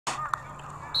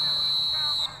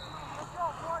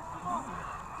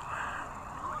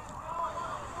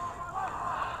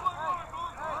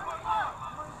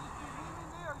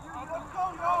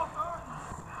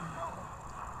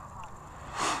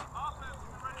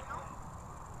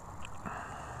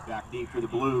Back deep for the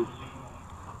blue,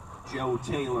 Joe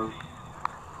Taylor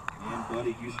and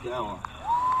Buddy Gustella.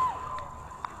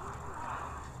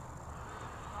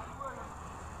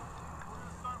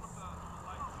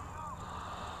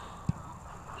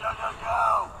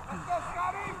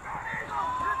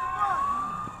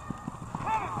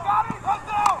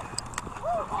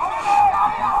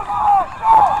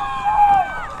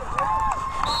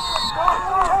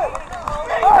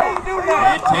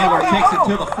 And Taylor takes it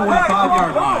to the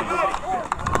 45-yard line.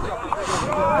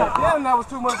 Damn, that was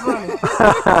too much running.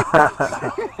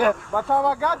 By the time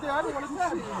I got there, I didn't want to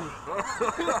tell you.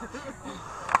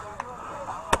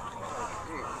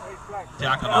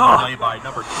 Tackle on the play by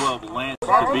number 12, Lance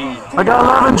Devine. I got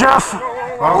 11, Jeff.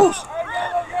 Oh.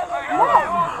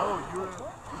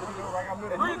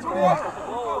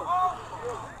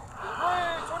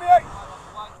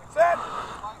 Set.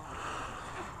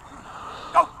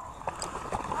 Go.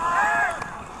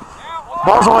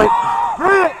 Ball's white.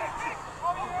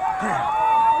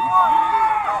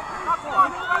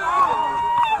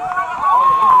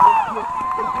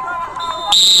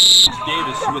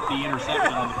 Davis with the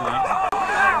interception on the play.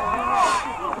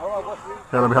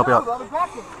 Yeah, let me help you out.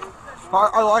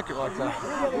 I like it like that.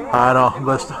 I know,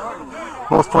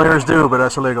 most players do, but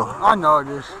that's illegal. I know it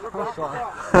is. I'm sorry.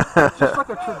 It's just like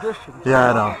a tradition.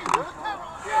 Yeah, I know.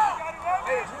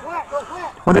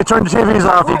 When they turn the TVs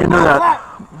off, you can do that.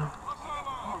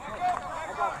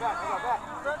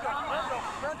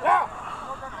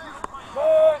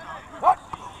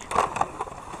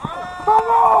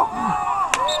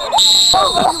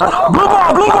 Blue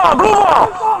ball, blue ball, blue ball!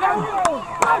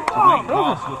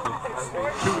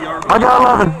 I got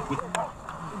 11.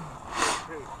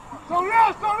 So real,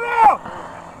 so real!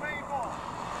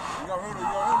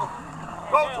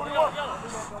 Go 21.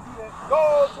 Go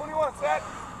 21, set.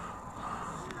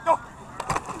 Go.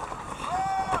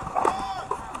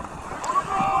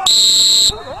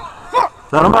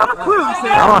 Set him up. Clearly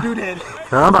said Come on. don't do that.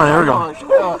 Come on, here we go.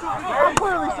 I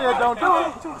clearly said don't do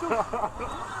it.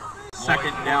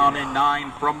 Second down and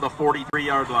 9 from the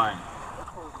 43-yard line.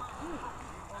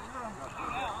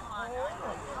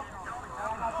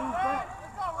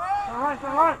 All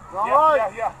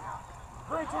right. Yeah.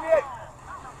 Green 28.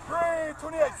 Green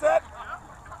 28, set.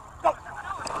 Go.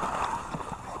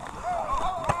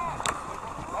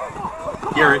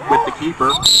 Garrett with the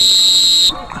keeper.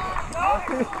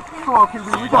 Come on, QB.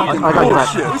 We got I got you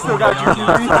back. We still got you,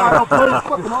 QB.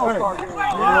 Fucking All-Star game.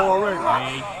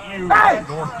 A huge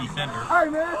North defender. Hey,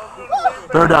 man.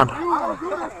 Third down.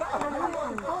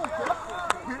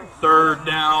 Third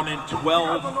down and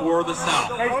 12 for the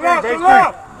South. Hey,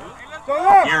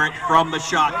 Garrett from the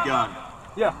shotgun.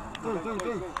 yeah.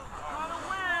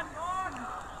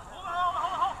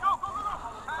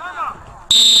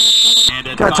 And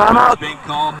a Got timeout timeout. being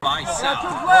called by South.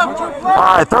 All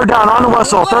right, third down on the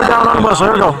whistle. Third down on the whistle.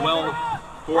 Here we go. 12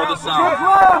 for the South.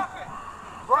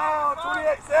 Brown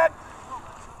 28, set.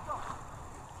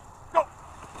 Go.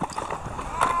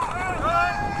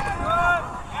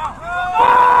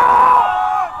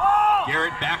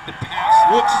 Garrett back to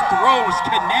pass. Looks, throws,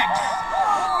 connects.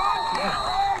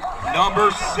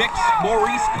 Number 6,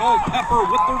 Maurice Culpepper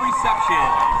with the reception.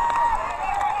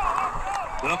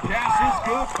 The pass is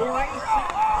good for a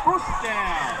first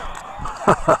down.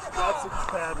 That's a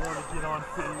bad one to get on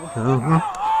field.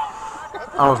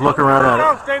 I was looking right at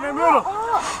it. Stay in the middle.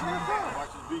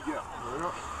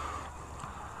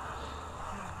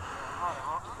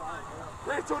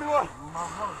 Green 21.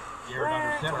 Garrett under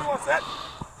Green center. 21, set.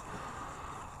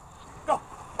 Go.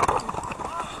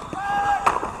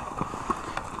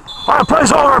 All right,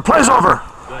 plays over, plays over.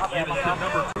 The give is to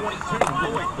number 22,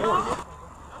 Lloyd Ford.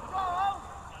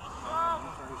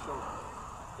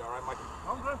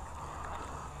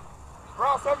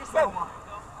 Brown 77.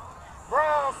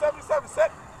 Brown 77,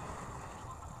 set.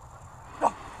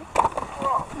 Go.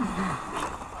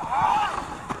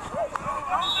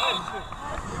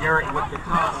 Garrett with the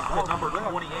toss to number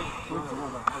 28.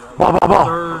 Ball, ball, ball.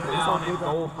 Third down and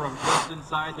goal from just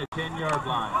inside the 10-yard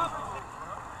line.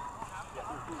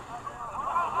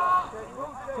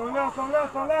 Come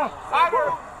left.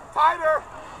 Tighter.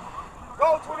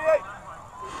 Go 28.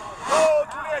 Go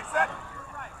 28, set.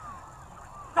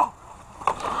 Go.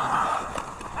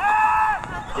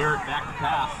 Garrett back to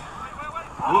pass.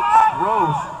 Looks,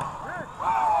 throws.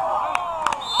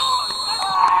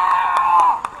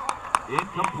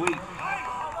 Incomplete.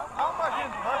 How am I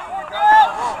getting pressure? The guy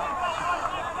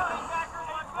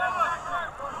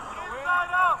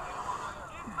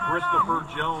Christopher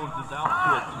Jones is out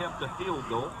to attempt a field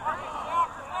goal.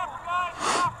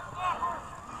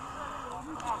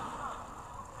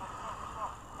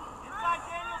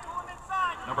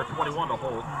 Number 21 to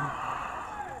hold.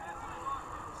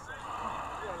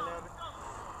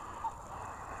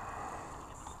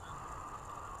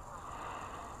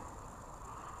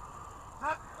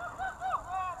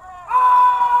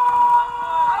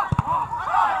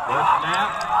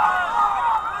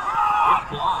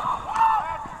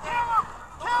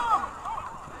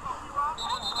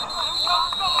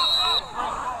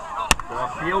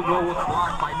 Field goal was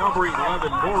blocked by number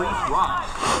 11, Maurice Ross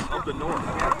of the North.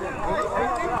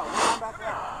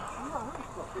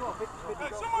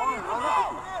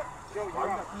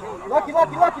 Lucky.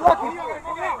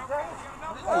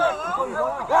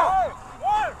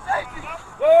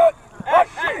 Good. Hey,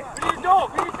 we need to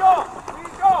go.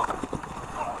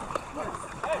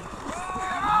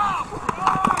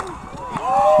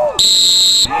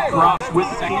 Cross with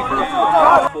second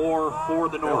for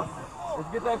the North. Let's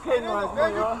get that kid right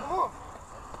there, y'all.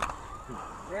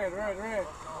 Red.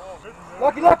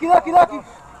 Lucky. Red.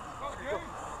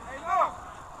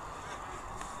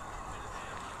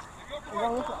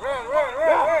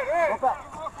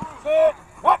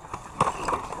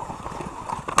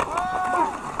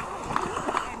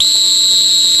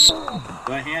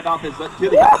 The handoff is to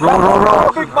the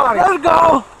Roll. Big body. Let's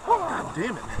go.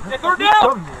 Damn it. Yeah, third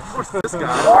down. What's this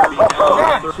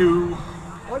guy? Two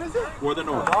What is it? for the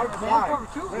North. Cover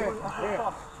two.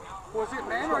 Was it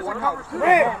man or is it cover two?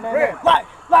 Red. Right.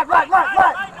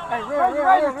 Hey,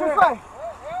 red.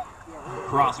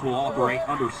 Cross will operate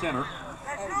under center. Cross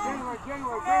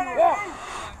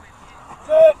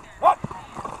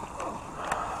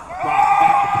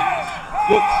back to pass.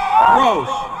 Looks,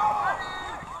 throws.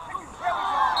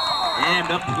 And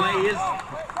the play is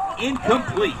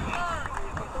incomplete.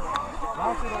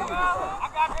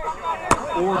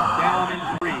 4th down and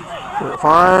 3.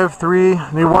 5, 3.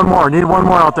 Need one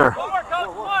more out there.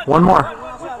 One more.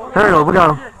 Here we go. We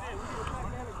got him.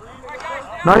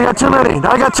 Now you got too many.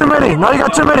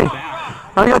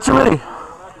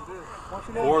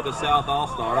 For the South All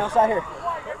Star. Outside here.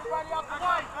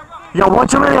 You got one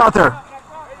too many out there.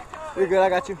 You're good, I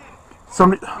got you.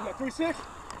 Somebody. You got 3-6?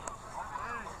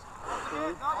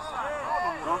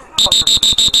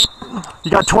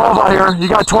 You got 12 out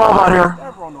here.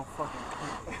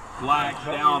 Flags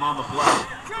down on the play.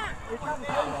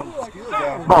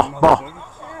 Ball.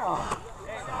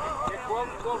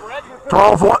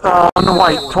 12 on the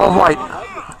white. 12 white.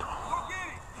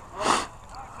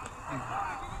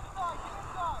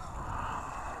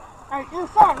 Hey,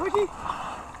 inside, Ricky.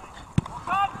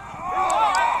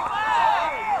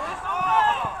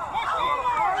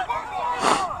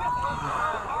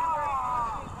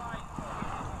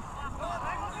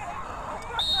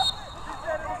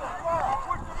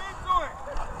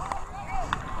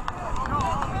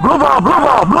 Blue ball.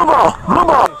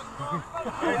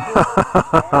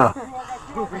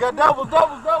 We got doubles. Roll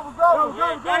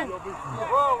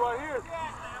right here.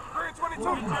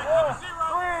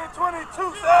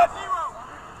 322, set.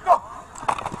 Go.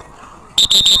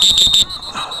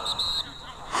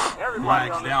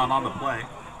 Flags down on the play.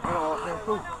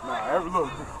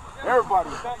 Everybody.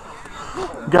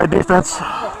 Got defense.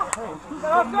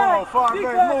 Come on, 5 days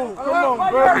move. Come on,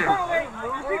 baby.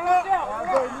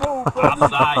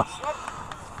 Offsides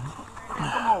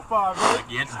Come on, 5 days.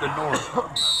 against the North.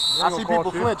 I see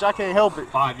people flinch. I can't help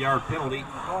it. 5-yard penalty.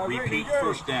 Repeat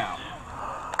first down.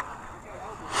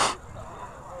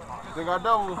 They got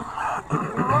double.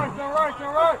 Right.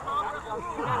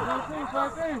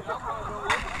 13.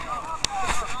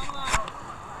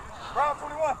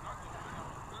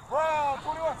 Round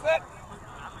 21, set.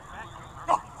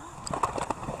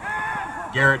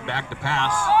 Garrett back to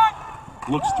pass.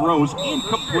 Looks, throws,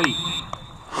 incomplete.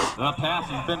 The pass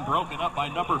has been broken up by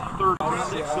number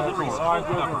 36 of the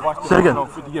North. Say it again.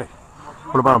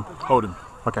 What about him? Hold him.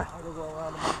 Okay.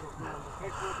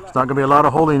 It's not going to be a lot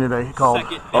of holding today called.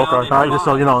 Second down All right, just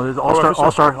so you know, it's All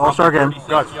Star game.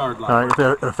 Gotcha. All right, if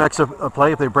it affects a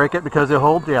play, if they break it because they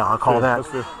hold, yeah, I'll call that.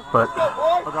 But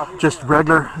just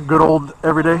regular, good old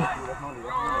everyday.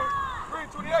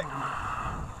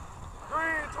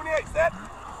 328, set.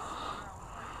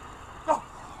 Go.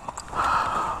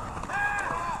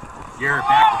 Garrett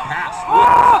back to pass.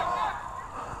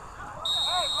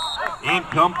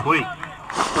 Incomplete.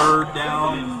 3rd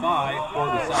down and 5 for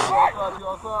the South.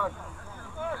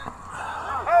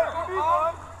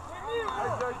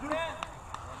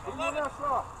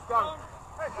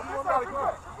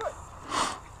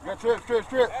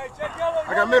 Trip. I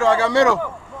got middle.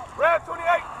 Red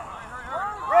 28.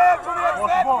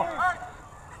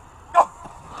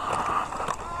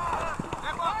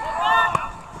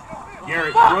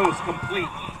 Garrett throws complete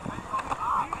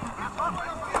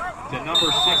to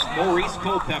number 6, Maurice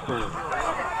Culpepper.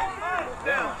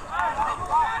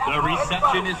 The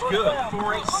reception is good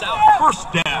for a South first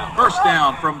down. First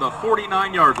down from the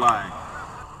 49-yard line.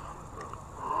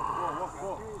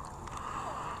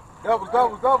 Double.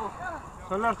 To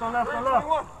left.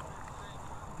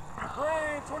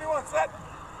 Green, 21, set.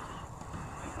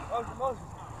 Motion.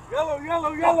 Yellow.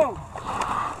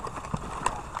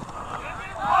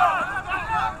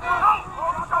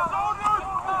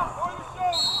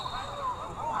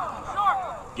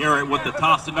 Garrett with the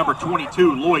toss to number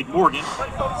 22, Lloyd Morgan.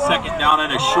 Second down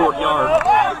and a short yard.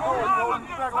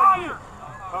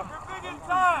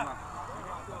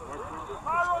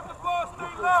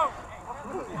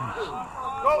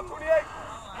 Go 28.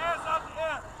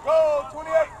 Go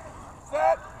 28.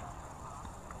 Set.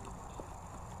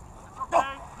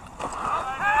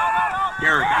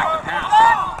 Garrett back to pass.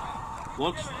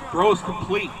 Looks, throws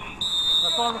complete.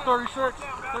 That's on the 36.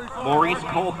 Maurice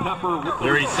Culpepper with the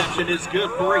reception is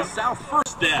good for a South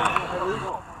first down.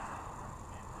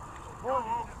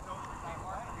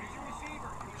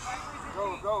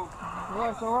 Go. All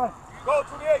right. Go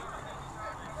 28.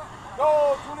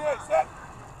 Go 28. Set.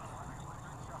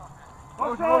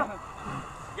 Motion.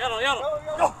 Yellow.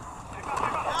 Go.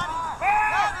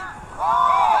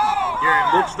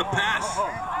 Garrett looks the pass.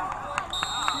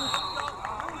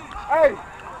 Hey,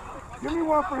 give me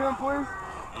one for him, please.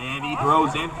 And he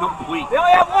throws incomplete. They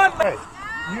only have one. Hey,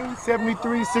 you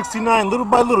 73-69, little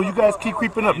by little, you guys keep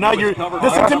creeping up. Now you're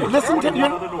listen to me. You're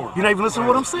not even listening to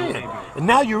what I'm saying. And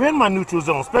now you're in my neutral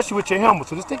zone, especially with your helmet.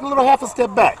 So just take a little half a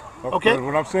step back. Okay?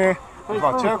 What I'm saying? If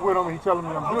I check with him and he's telling me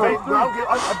I'm good.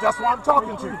 That's why I'm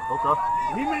talking to you. Okay.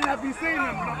 He may not be seeing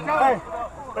him, but I'm telling him.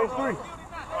 Base 3.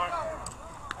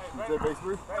 You said base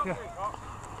 3? Yeah.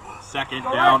 Second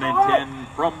down and 10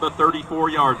 from the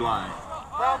 34-yard line.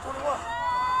 Round 21.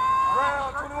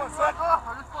 Round 21, set.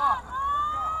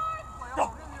 Go.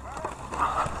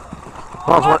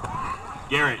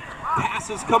 Garrett, pass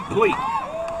is complete.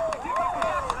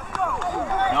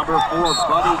 Number 4,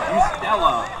 Buddy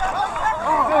Ustella.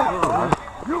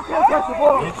 You can't catch the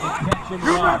ball. It's a catch and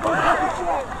run.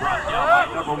 Brought down by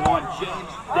number 1,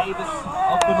 James Davis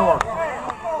of the North.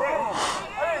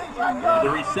 The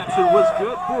reception was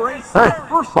good for a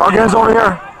first ball game's over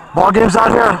here. Ball game's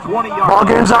out here. Ball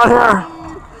game's out here.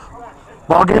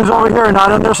 Ball game's over here,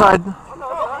 not on their side.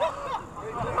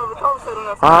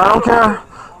 I don't care.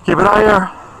 Keep it out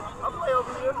here.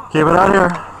 Keep it out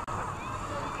here.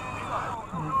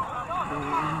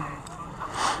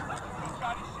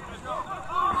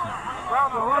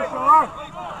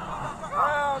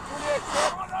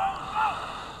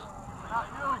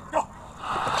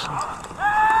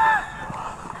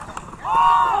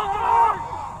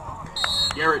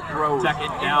 Garrett throws.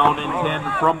 Second down and 10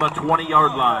 from the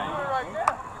 20-yard line.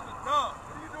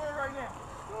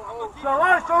 It's all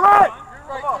right.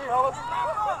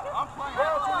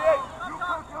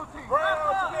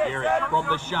 Garrett from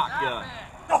the shotgun.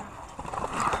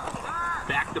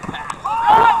 Back to pass.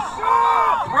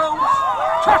 Throws.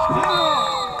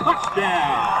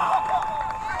 Touchdown.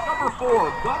 Number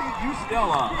 4, Buddy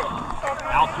Ustella.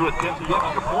 Out to attempt the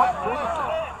extra point for the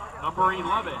number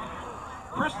 11,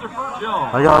 Christopher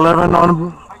Jones. I got 11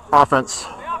 on offense.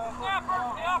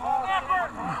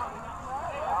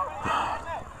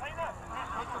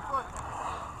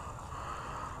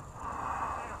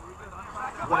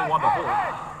 21 to hold.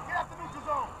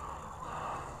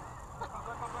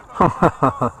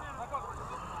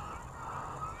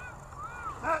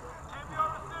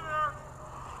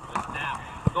 Now,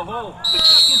 the hole. The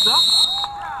kick is up.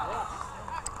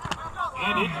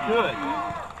 And it's good.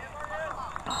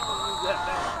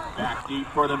 Back deep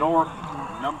for the North,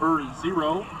 number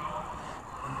 0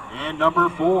 and number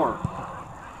 4.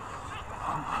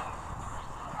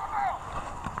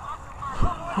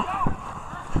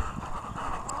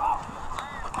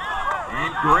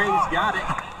 And Gray's got it.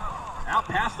 Out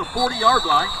past the 40-yard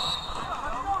line.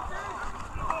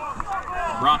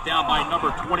 Brought down by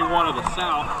number 21 of the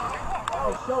South.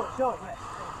 Show it.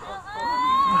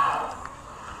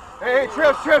 Hey,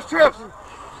 trips. Check.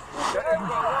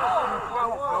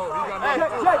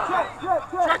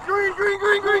 Green. Check, green.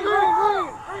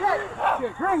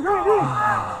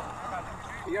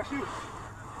 Yes, shoot.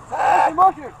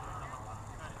 Motion.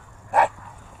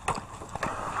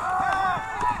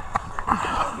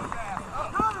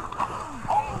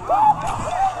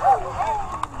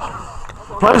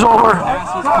 Play's over.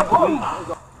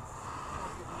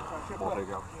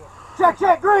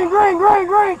 Check, green.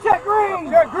 Check,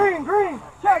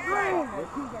 green.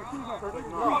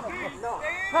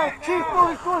 Hey, Chief, 3.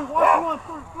 1,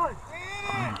 3.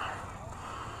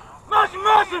 Motion.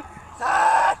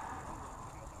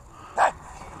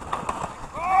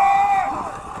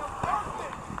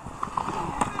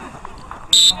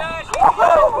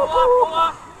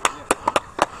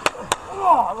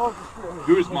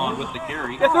 Osmond with the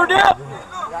carry. Get third down.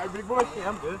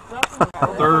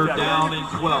 Third down and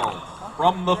 12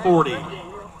 from the 40.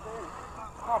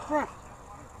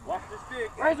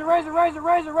 Razor, razor, razor,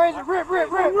 razor, razor, rip,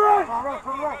 rip, rip. Run, run,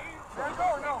 run.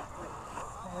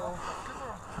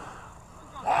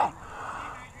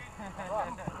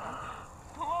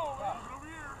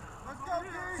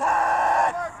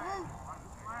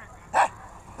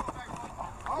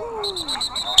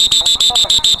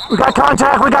 We got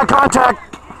contact, we got contact.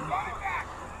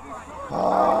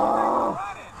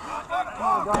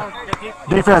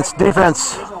 Defense,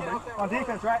 defense. On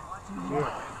defense, right?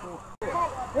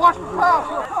 Watch the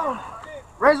foul.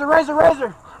 Razor, razor,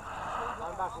 razor.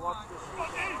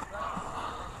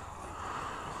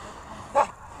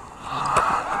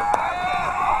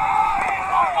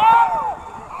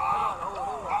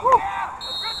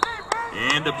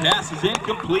 And the pass is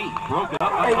incomplete. Broken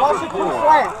up by Hey, watch the number quick 4.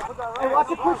 slants. Hey, watch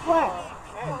the quick slants.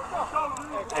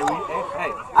 Hey,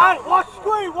 watch the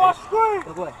screen, watch the screen.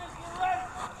 Good play.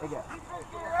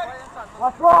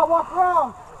 Watch round, watch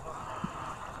round.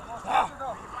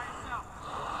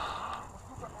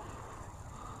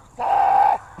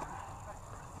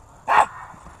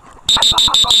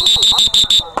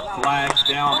 Flags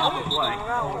down on the play.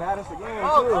 Got us again,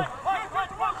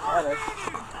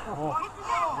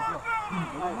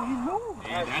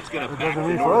 And that's going to back the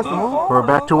North up. We're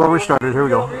back to where we started. Here we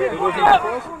go.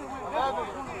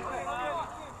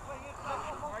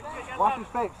 Watch his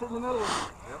fake, sit in the middle.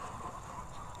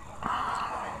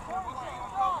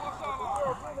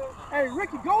 Hey,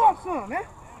 Ricky, go up some, man.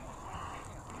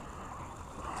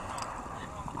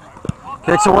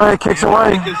 Kicks away, kicks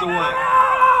away. Kick is away.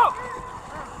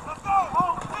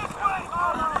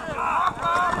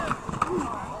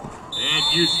 And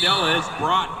Usnella is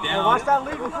brought down Watch that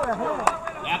lead before the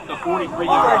head. at the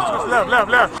 43-yard line.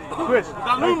 Left. Switch.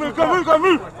 Got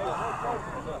move.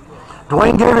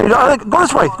 Dwayne gave it. Go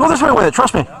this way. Go this way with it.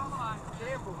 Trust me.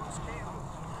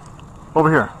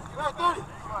 Over here.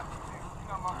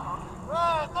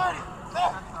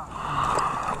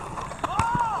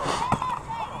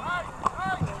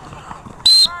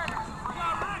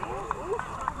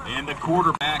 And the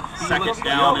quarterback, second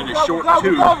down and a short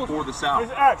 2 for the South.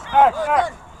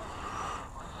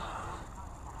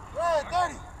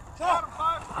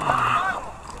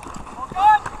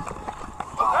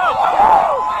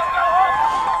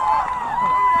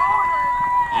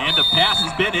 And the pass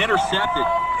has been intercepted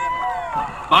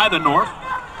by the North.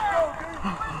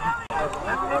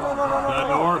 The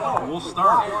North will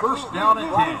start first down and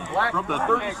 10 from the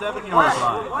 37-yard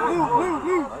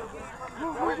line.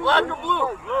 Black or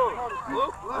blue? Blue?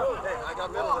 Hey, I got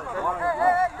middle.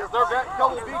 Because they're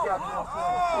double B guys.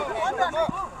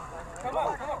 Come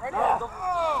on, right now.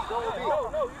 Double B.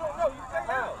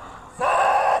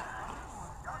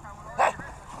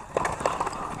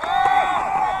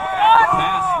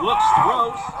 Pass looks,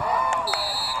 throws.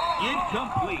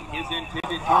 Incomplete, his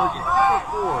intended target.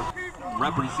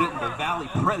 Representing the Valley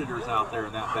Predators out there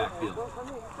in that backfield.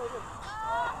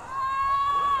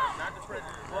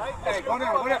 Hey, go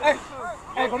down, go down.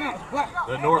 Hey, go down. Black.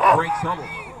 The North breaks trouble.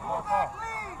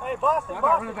 Hey, Boston, I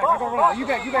got run. You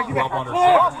back. 12 on her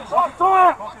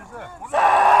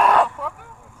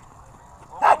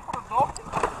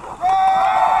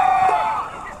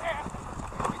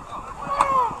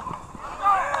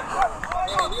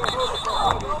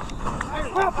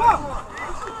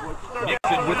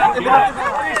Nixon with the kick.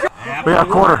 We got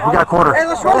quarter. Hey,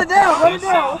 let's run it down. Let's go.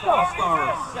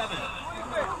 All-Star 7.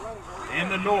 And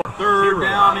the North, third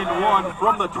down and 1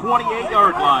 from the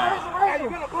 28-yard line. Hey, you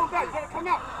gotta pull back. You gotta come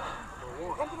out.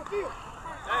 Come to the field.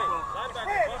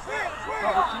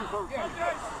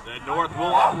 The North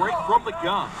will operate from the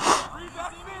gun.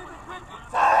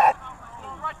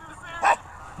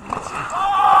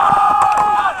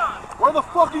 Where the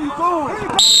fuck are you going?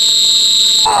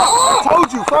 I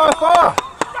told you, 5-5.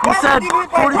 You said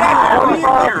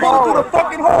 45. Go to the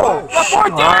fucking hole.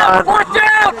 Fourth down!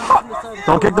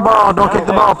 Don't kick the ball,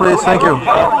 please. Thank you.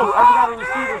 Everybody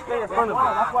receiver stay in front of me.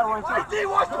 That's why we're in charge.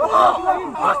 Watch the ball!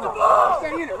 Watch the ball!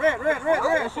 Stay in it. Red.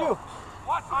 That's you.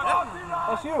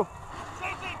 That's you.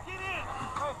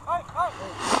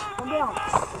 Come down.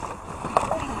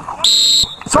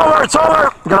 It's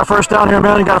over. Got a first down here,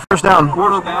 man. Got a first down.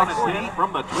 Quarter down and 10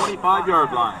 from the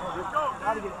 25-yard line.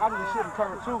 How do you shit in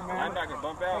cover two, man? I'm not gonna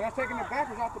bump out. That's taking the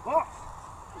backers out the box.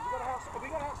 We gotta have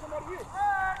somebody here. We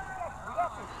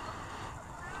got to.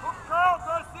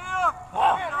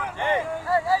 Hey,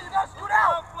 you gotta scoot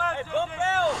out. Hey, bump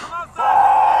out. Come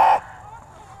outside.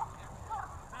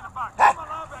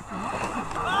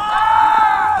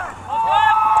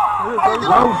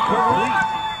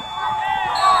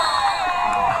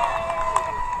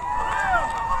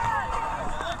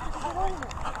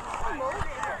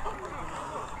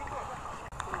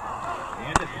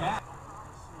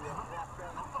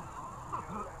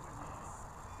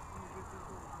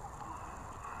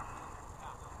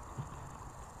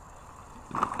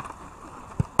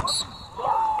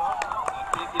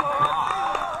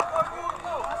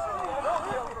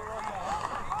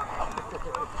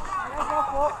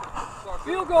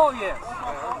 goal, yes.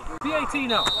 PAT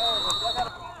no.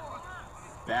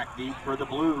 Back deep for the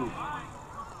Blue.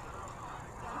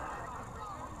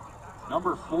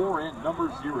 Number 4 and number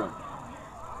 0.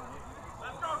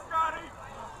 Let's go, Scotty.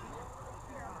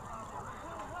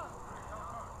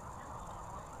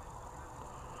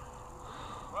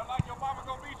 Well, like your mama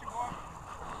gonna beat you, boy.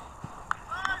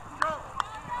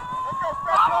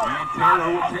 And Taylor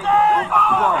will take it from the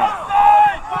 12.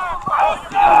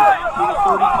 To the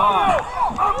 35.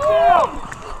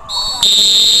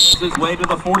 His way to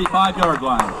the 45-yard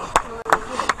line.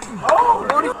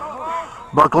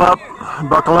 Buckle up.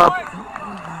 Buckle up.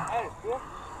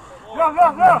 Go,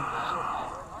 go, go.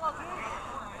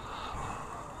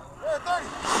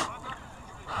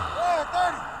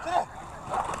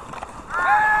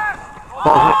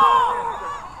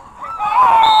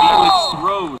 Felix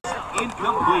throws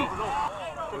incomplete.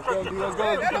 Let's go.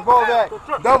 Get the ball back.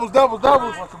 Doubles, doubles,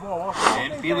 doubles.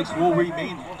 And Felix will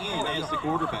remain in as the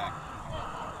quarterback.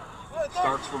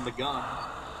 Starts from the gun.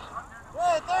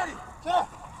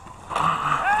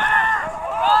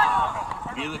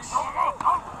 Felix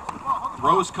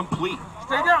throws complete.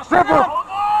 Stay down, step up.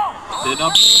 Sit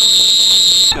up.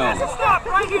 Go. Stop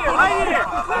right here, right here.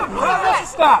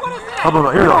 Stop. How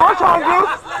about here you go.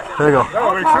 There you go.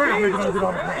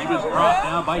 He was brought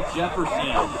down by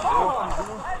Jefferson.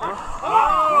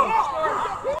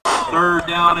 3rd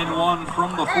down and 1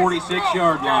 from the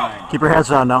 46-yard line. Keep your hands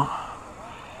down now.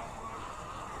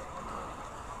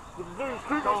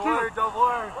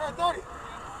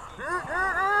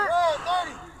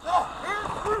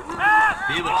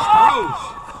 Felix throws.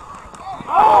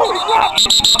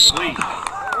 Complete.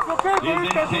 His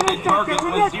intended target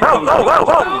was 0.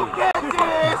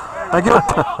 Thank you.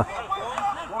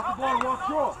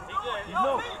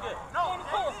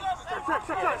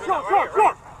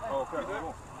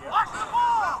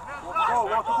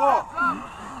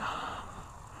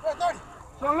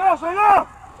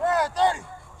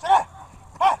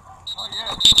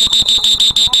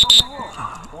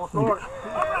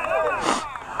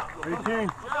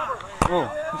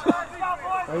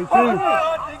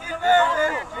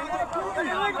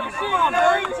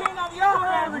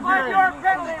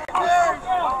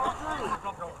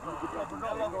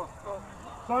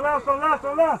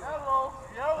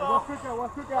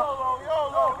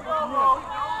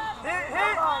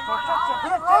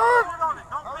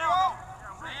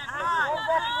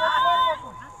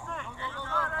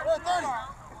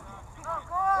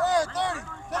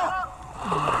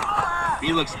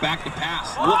 Felix back to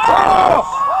pass.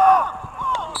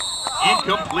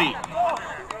 Incomplete.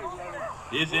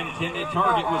 His intended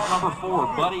target was number 4,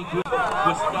 Buddy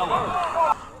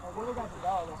Guastella.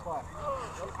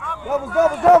 Doubles,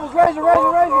 doubles, doubles. Raise it, raise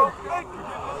it, raise it.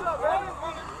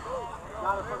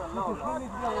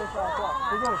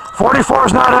 44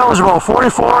 is not eligible.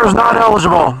 44 is not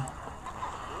eligible.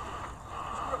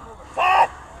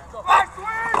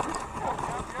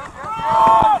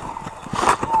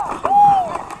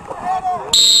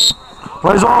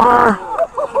 Plays over.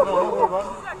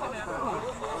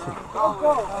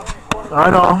 I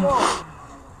know.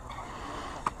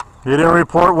 He didn't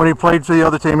report when he played for the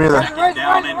other team either. 2nd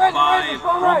down and 5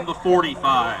 from the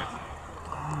 45.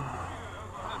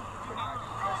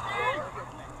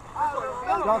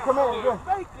 John, come on, go.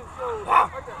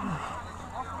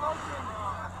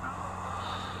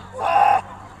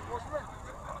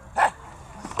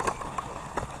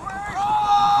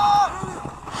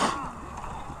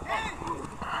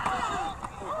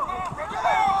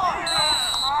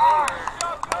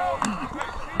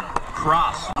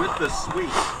 Cross with the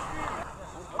sweep.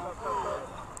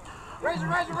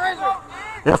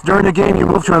 If during the game you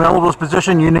move to an eligible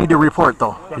position, you need to report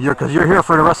though, because you're here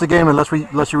for the rest of the game unless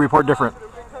you report different.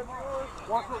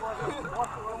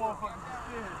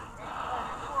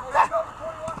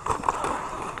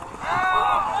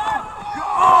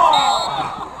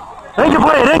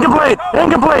 Incomplete! Incomplete!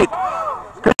 Incomplete!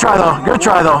 Good try though. Good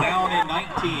try though. Down in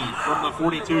 19 from the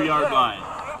 42-yard line.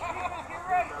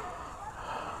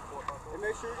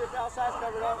 Make sure you get outside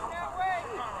covered up.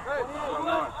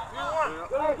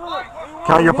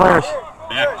 Count your players.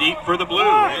 Back deep for the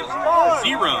Blue is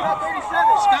 0.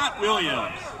 Scott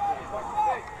Williams.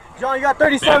 John, you got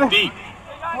 37. Back deep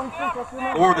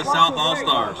for the South All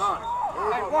Stars. Hey,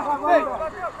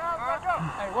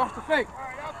 watch the fake.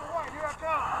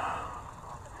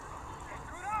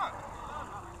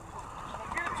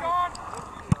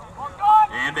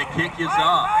 And the kick is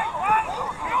up.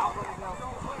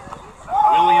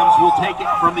 Williams will take it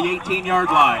from the 18-yard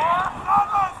line.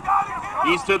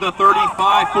 He's to the 35-45,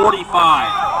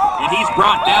 and he's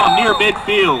brought down near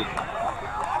midfield.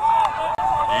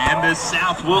 And the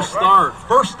South will start.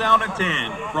 First down and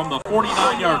 10 from the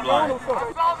 49-yard line.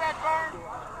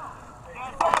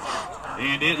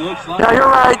 And it looks like yeah, you're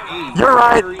right. You're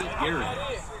right.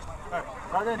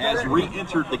 Garrett has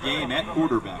re-entered the game at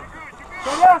quarterback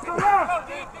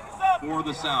for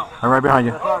the South. I'm right behind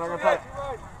you.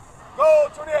 Go,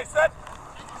 28, set.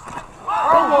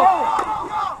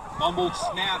 Fumbled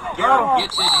snap. Garrett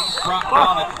gets it. He's brought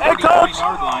down at the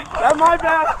 39-yard line. That's my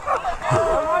bad.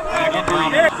 Second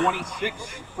down and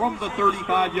 26 from the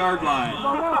 35-yard line.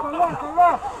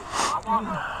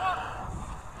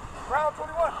 Brown,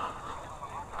 21.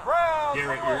 Brown.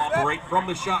 Garrett will operate from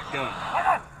the shotgun.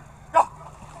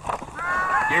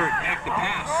 Garrett back to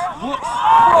pass. Looks,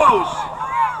 throws.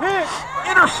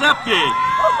 Intercepted.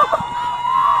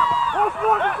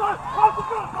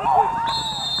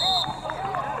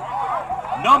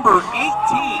 Number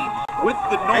 18 with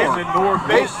the North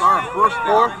base. Our first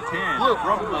down and 10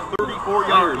 from the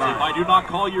 34-yard line. If I do not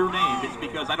call your name, it's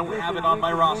because I don't have it on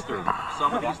my roster.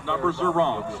 Some of these numbers are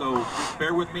wrong, so just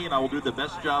bear with me and I will do the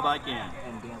best job I can.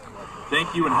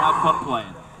 Thank you and have fun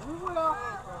playing.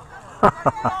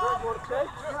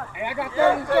 Hey, I got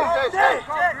 30 seconds.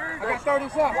 I got 30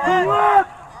 seconds.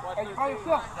 Hey, you call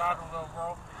yourself.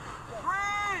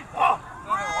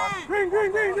 Green. Hey,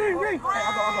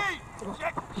 I'll go.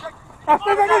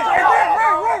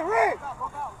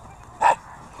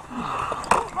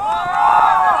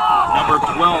 Number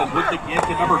 12 with the gift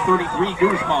to number 33,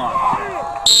 Guzman.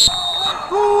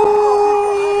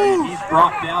 And he's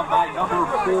brought down by number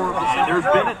 4. And there's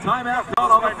been a timeout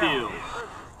called on the field.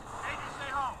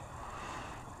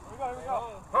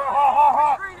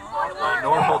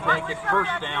 North will take it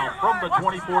first down from the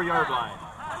 24-yard line.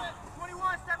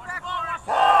 21, step back.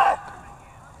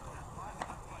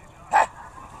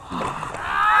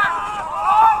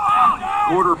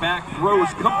 Quarterback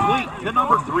throws complete to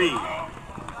number 3.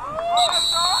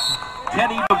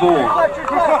 Teddy DeVore.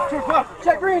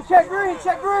 Check green.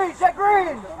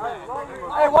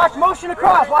 Hey, watch motion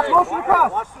across.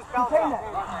 Contain that.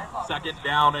 Second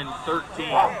down and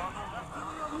 13.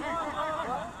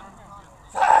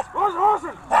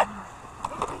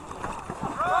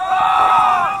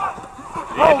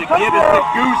 And the give is to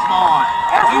Guzman.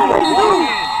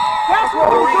 That's what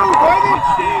we do, baby.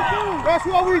 That's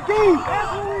what we do.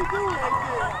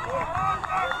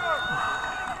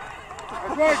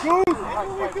 That's right, Goose.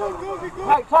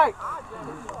 Tight.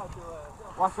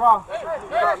 What's wrong?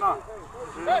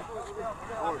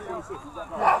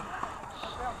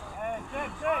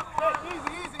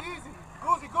 Easy.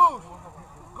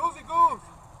 Goose.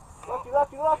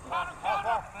 Lucky.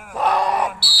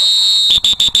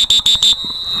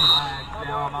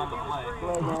 Down on the play.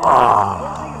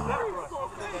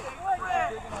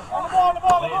 On the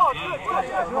ball.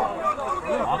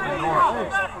 On the North.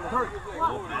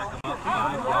 We'll back him up 5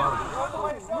 yards.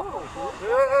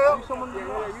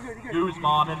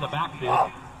 Guzman in the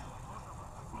backfield.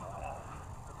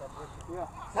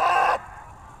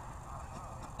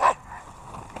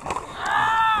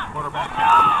 Quarterback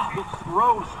back.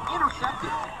 Throws.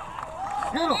 Intercepted.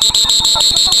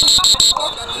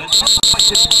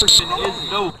 The person is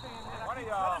no.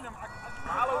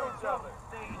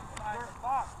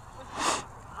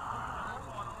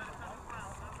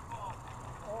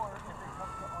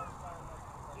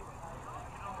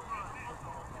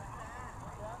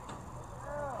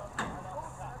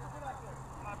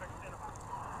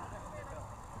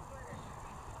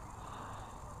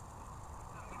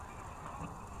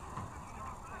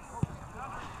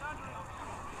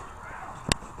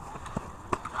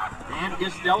 And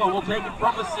Costello will take it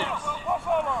from the 6.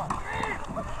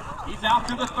 He's out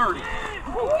to the 30.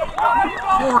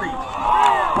 40.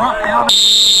 Brought down to the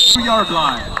 2-yard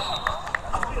line.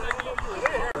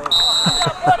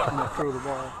 Throw the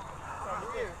ball.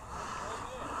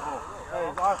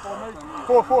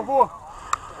 4. 4.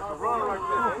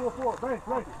 Base,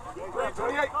 right.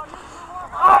 28.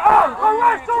 All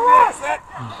right. Set.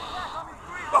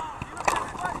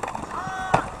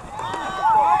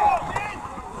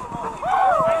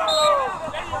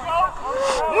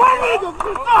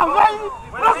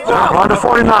 On to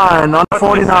 49.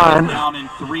 Down in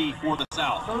 3 for the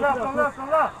South.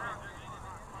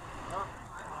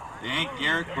 And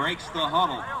Garrett breaks the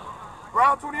huddle.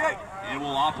 Brown, 28. And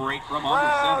will operate from under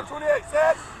center. 28,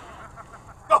 set.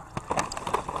 Go.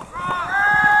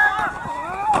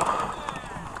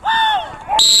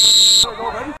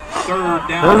 Third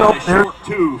down and a short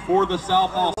 2 for the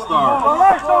South All Star. All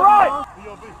right.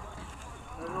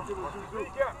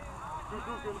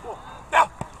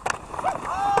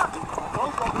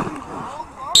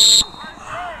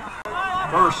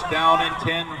 First down and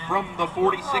 10 from the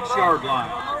 46-yard line.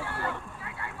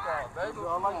 That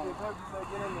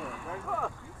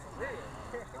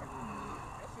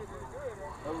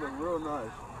look real nice.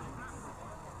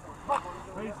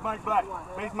 Face Mike Black.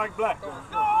 Face Mike Black. Face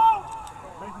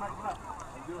Mike Black.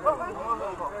 Go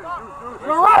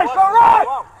right, go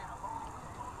right!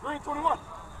 Green 21.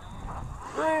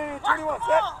 Green 21,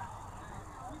 set.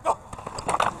 Go.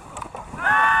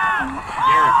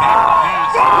 Garrett back to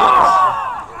pass.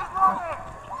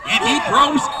 And he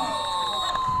throws.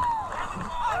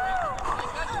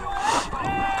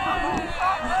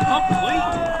 Complete.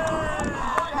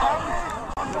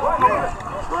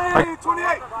 Green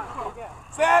 28.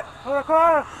 Set.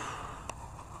 Corner.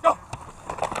 Go.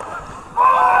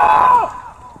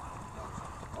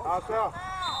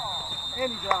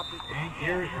 And he dropped it. And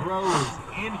Garrett throws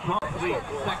incomplete.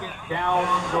 Second down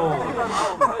and goal.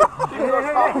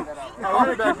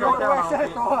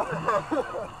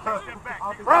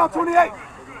 Round 28.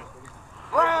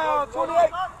 Round 28.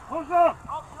 What's up?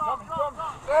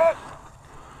 Set.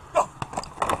 Go.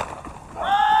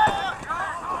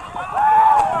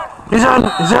 He's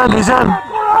in.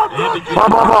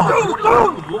 Ball.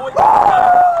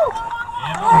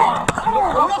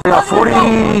 We got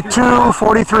 42,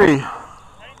 43.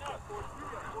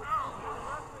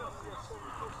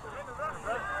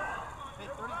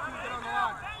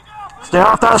 Stay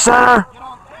off that center.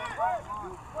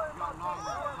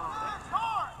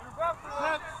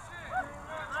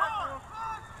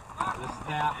 The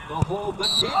snap, the hold, the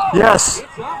kick. Yes.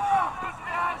 It's up.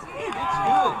 It's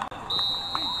good.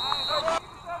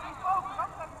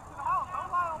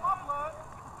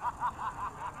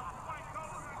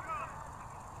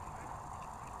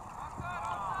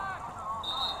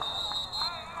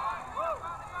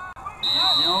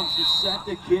 Jones is set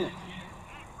to kick.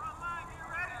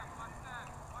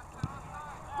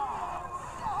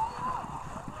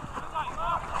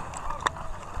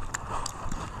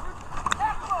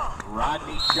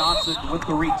 Rodney Johnson with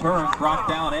the return, brought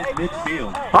down at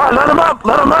midfield. All right, let him up.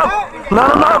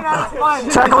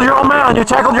 Tackle your own man. You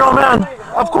tackled your own man.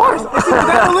 Of course.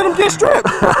 Let him get stripped.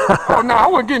 Oh, no, I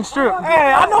wasn't getting stripped.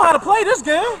 Hey, I know how to play this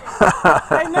game.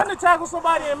 Ain't nothing to tackle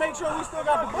somebody and make sure we still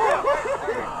got the ball.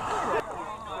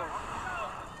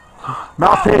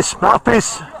 Mouthpiece.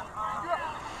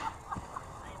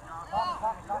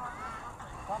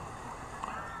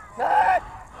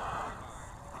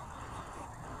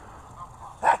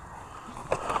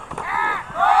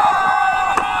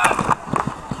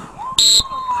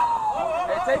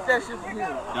 Take that shit from here.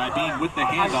 Dybeen with the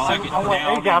handoff. Second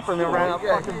down.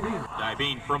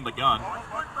 Dybeen from the gun.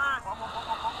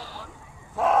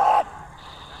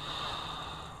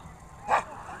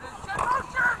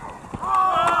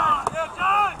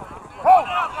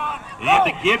 And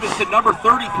the give is to number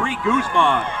 33,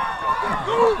 Guzman.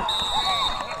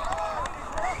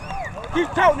 Keep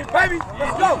toting it, baby.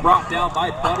 Let's go. Brought down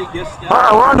by Buddy Gistel. All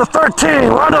right, we're on to 13.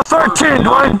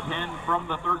 Dwayne. 10 from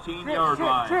the 13-yard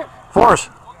line. Force.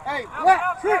 Hey,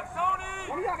 black, trip.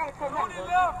 What do y'all got to come out?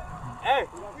 Hey,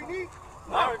 We need.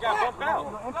 now we got bumped out.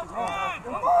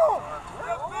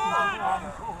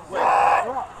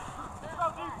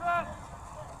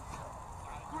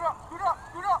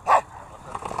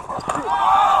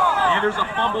 And there's a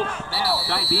fumbled snap.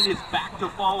 Dybeen is back to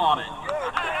fall on it. A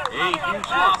huge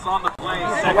loss on the play.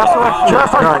 Second down.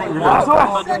 Jeff,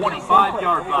 From the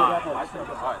 25-yard line.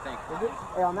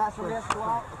 Hey, on that side.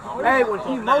 Hey, when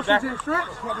he motions in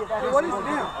strips, what is it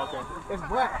now? It's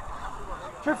black.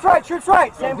 Trips right.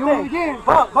 Same thing. Do it again.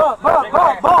 Bump.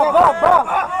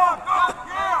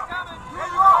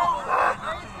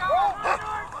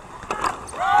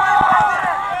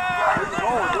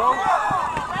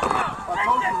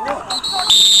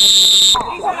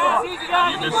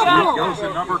 And this week goes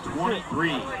to number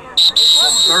 23.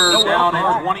 Third down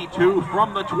and 22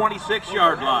 from the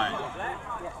 26-yard line.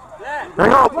 There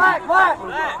you go. Black.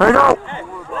 There you go.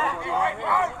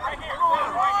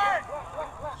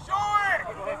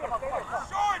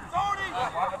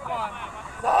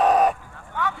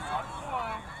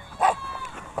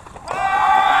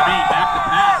 Dybeen back to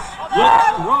pass. Looks,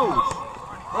 throws.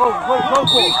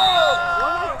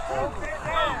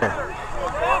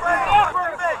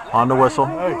 On the whistle.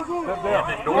 And the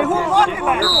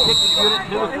North kicking unit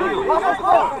to the field.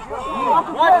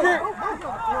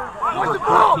 Number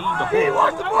 13 to hold.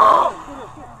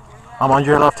 I'm on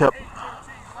your left hip.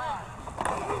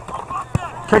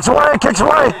 Kicks away.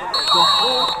 The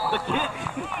hold, the kick.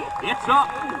 It's up.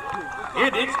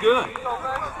 It's good.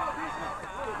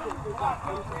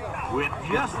 With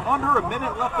just under a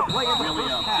minute left to play in the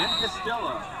first half. Jim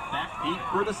Costella back deep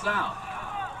for the South.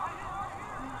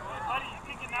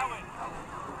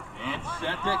 And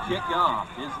set to kick off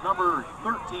is number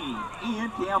 13,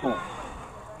 Ian Campbell.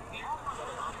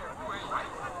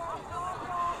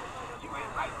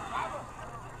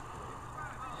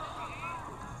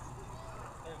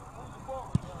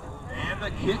 And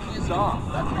the kick is off.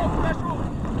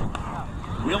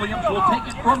 Williams will take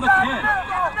it from the 10.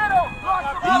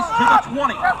 He's to the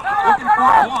 20, looking for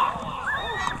a block.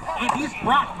 And he's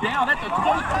brought down at the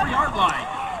 24-yard line.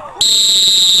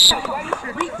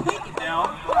 Retaken down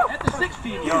at the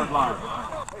 16-yard line.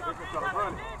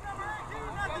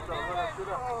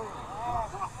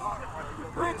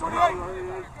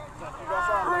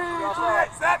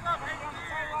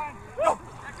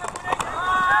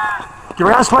 Get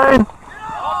around, Swain.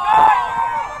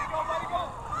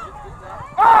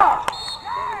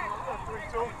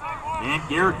 And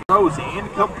Garrett throws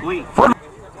incomplete.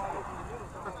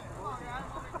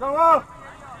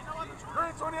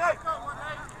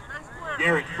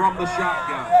 Garrett from the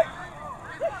shotgun.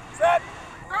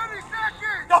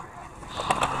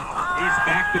 He's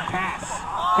back to pass.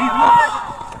 He looks.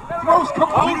 Throws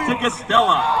complete to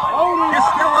Gastella.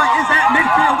 Gastella is at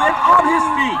midfield and on his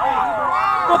feet.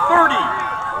 The 30.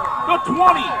 The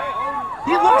 20.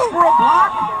 He looks for a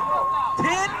block. 10.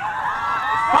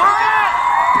 5.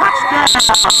 Touchdown.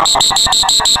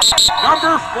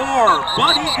 Number 4,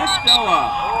 Buddy Gastella.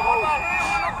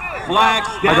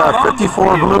 Flags down. I got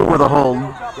 54 blue with a hold.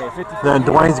 Then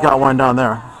Dwayne's got one down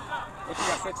there.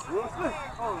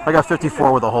 I got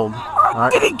 54 with a hold. All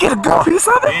right. Did he get a good piece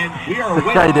of it? And we are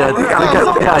Yeah, he did.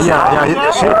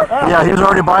 Yeah, he was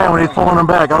already buying when he's pulling them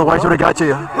back. Otherwise, he would have got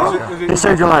you. He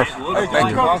saved your life.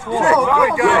 Thank you.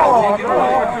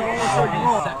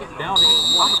 Second down.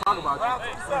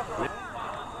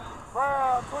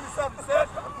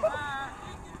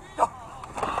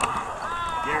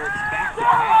 Garrett's back to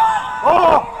pass.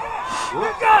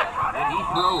 And he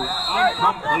throws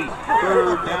incomplete.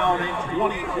 Third down and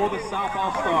 20 for the South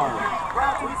All Stars.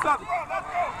 Brown 27.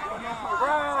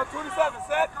 Brown 27,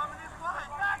 set.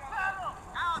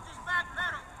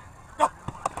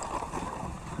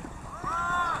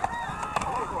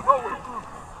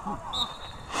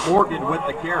 Morgan with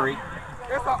the carry.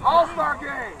 It's an all-star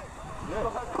game.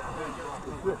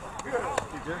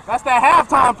 That's that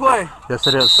halftime play. Yes,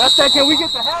 it is. That's that. Can we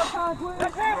get the halftime play?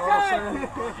 That's halftime.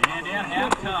 And at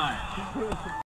halftime.